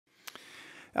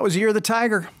That was Year of the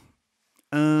Tiger.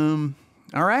 All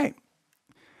right.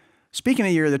 Speaking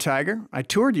of Year of the Tiger, I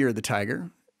toured Year of the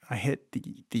Tiger. I hit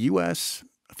the U.S.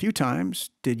 a few times,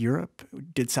 did Europe,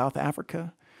 did South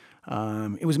Africa.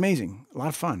 It was amazing, a lot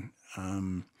of fun.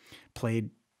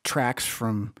 Played tracks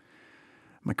from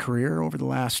my career over the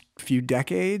last few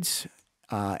decades,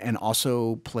 and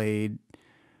also played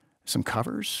some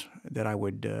covers that I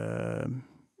would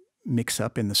mix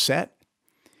up in the set.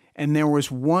 And there was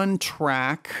one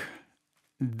track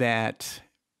that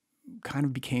kind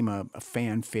of became a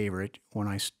fan favorite when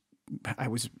I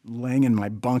was laying in my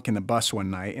bunk in the bus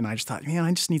one night, and I just thought, man,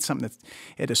 I just need something that's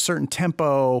at a certain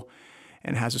tempo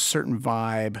and has a certain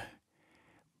vibe,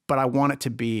 but I want it to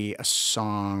be a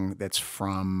song that's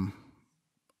from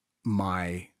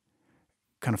my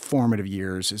kind of formative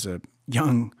years as a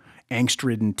young,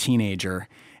 angst-ridden teenager.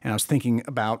 And I was thinking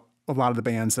about a lot of the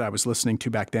bands that I was listening to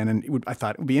back then, and I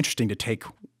thought it would be interesting to take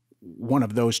one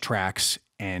of those tracks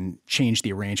and change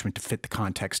the arrangement to fit the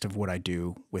context of what I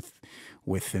do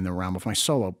within the realm of my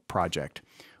solo project,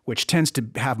 which tends to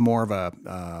have more of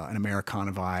an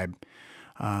Americana vibe,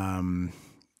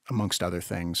 amongst other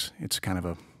things. It's kind of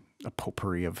a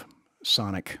potpourri of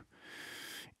sonic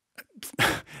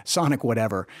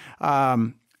whatever.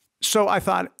 So I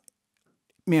thought,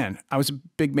 man, I was a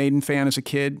big Maiden fan as a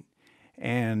kid,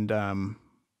 and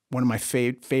one of my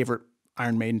favorite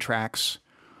Iron Maiden tracks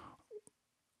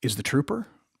is The Trooper.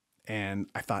 And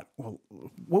I thought, well,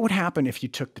 what would happen if you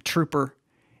took The Trooper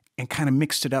and kind of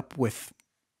mixed it up with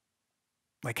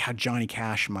like how Johnny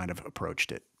Cash might have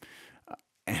approached it?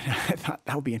 And I thought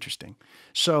that would be interesting.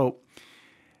 So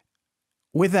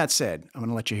with that said, I'm going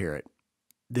to let you hear it.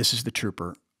 This is The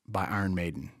Trooper by Iron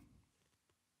Maiden.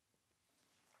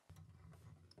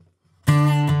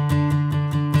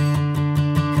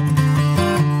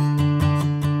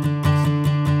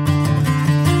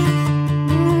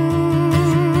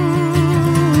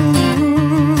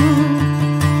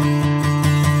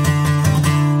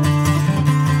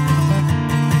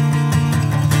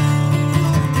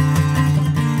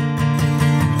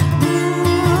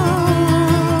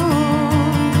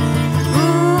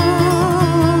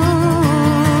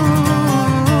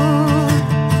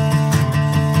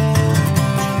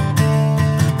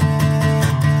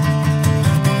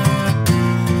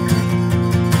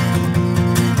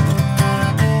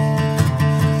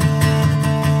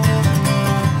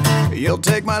 You'll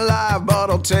take my life, but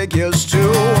I'll take yours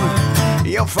too.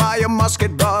 You'll fire your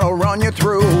musket, but I'll run you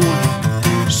through.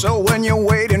 So when you're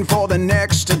waiting for the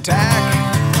next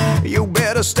attack, you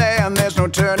better stand, there's no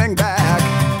turning back.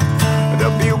 The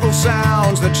bugle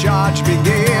sounds, the charge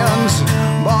begins,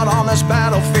 but on this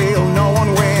battlefield no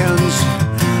one wins.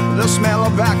 The smell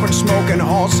of acrid smoke and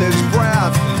horse's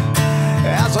breath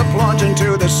as I plunge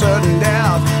into the certain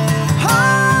death.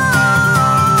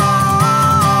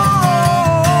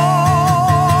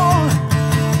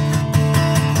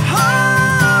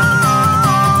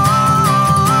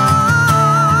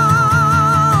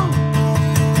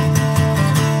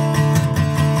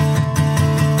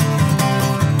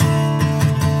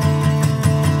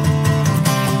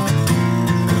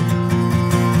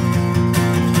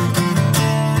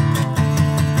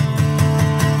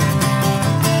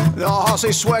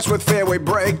 He sweats with fear, we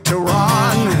break to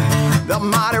run. The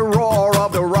mighty roar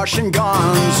of the Russian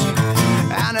guns.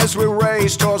 And as we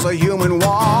race towards the human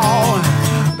wall,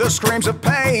 the screams of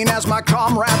pain as my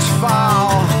comrades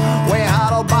fall. We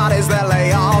huddle bodies that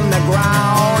lay on the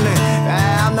ground,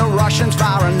 and the Russians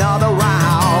fire another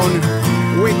round.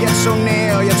 We get so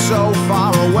near yet so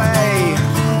far away.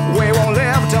 We won't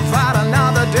live to fight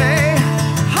another day.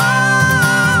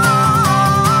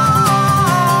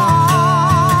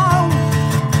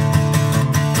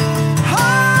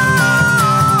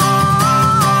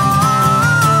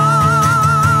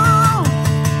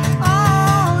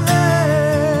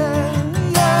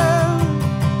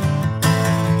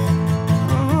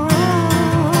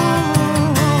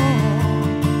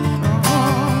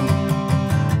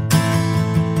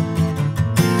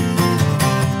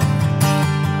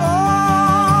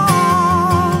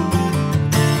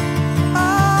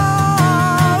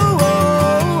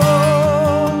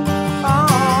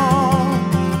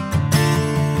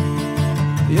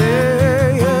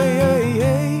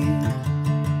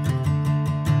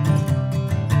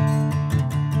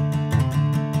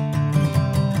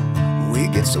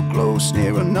 So close,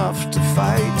 near enough to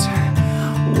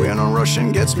fight. When a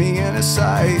Russian gets me in his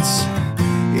sights,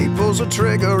 he pulls a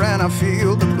trigger and I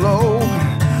feel the blow.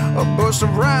 A burst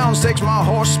of rounds takes my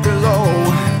horse below,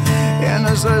 and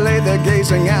as I lay there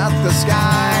gazing at the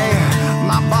sky,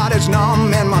 my body's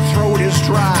numb and my throat is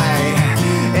dry.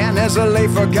 And as I lay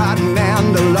forgotten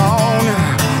and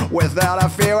alone, without a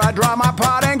fear. I draw my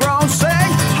part and groan, sing.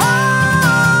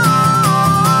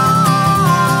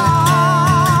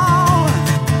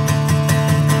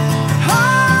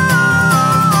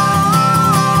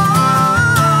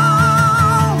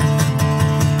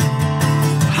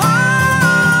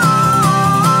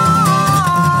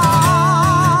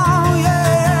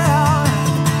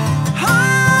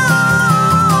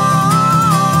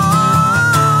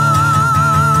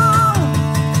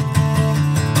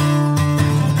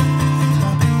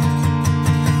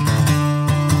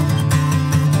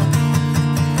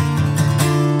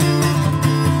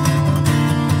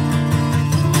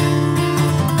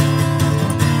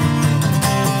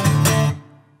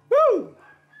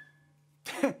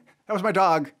 That was my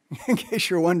dog, in case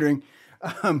you're wondering.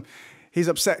 He's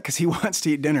upset because he wants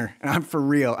to eat dinner, and I'm for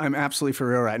real. I'm absolutely for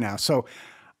real right now. So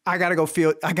I gotta go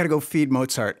feed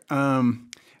Mozart.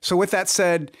 So with that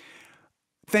said,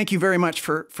 thank you very much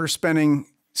for spending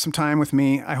some time with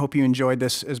me. I hope you enjoyed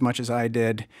this as much as I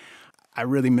did. I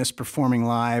really miss performing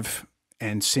live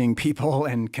and seeing people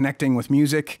and connecting with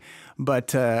music,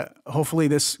 but hopefully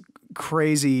this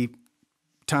crazy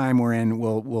time we're in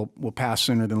will pass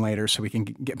sooner than later so we can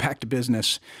get back to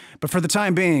business. But for the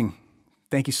time being,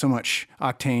 thank you so much,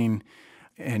 Octane,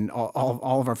 and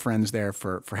all of our friends there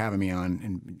for having me on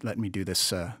and letting me do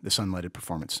this unleaded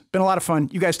performance. Been a lot of fun.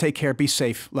 You guys take care. Be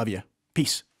safe. Love you.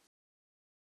 Peace.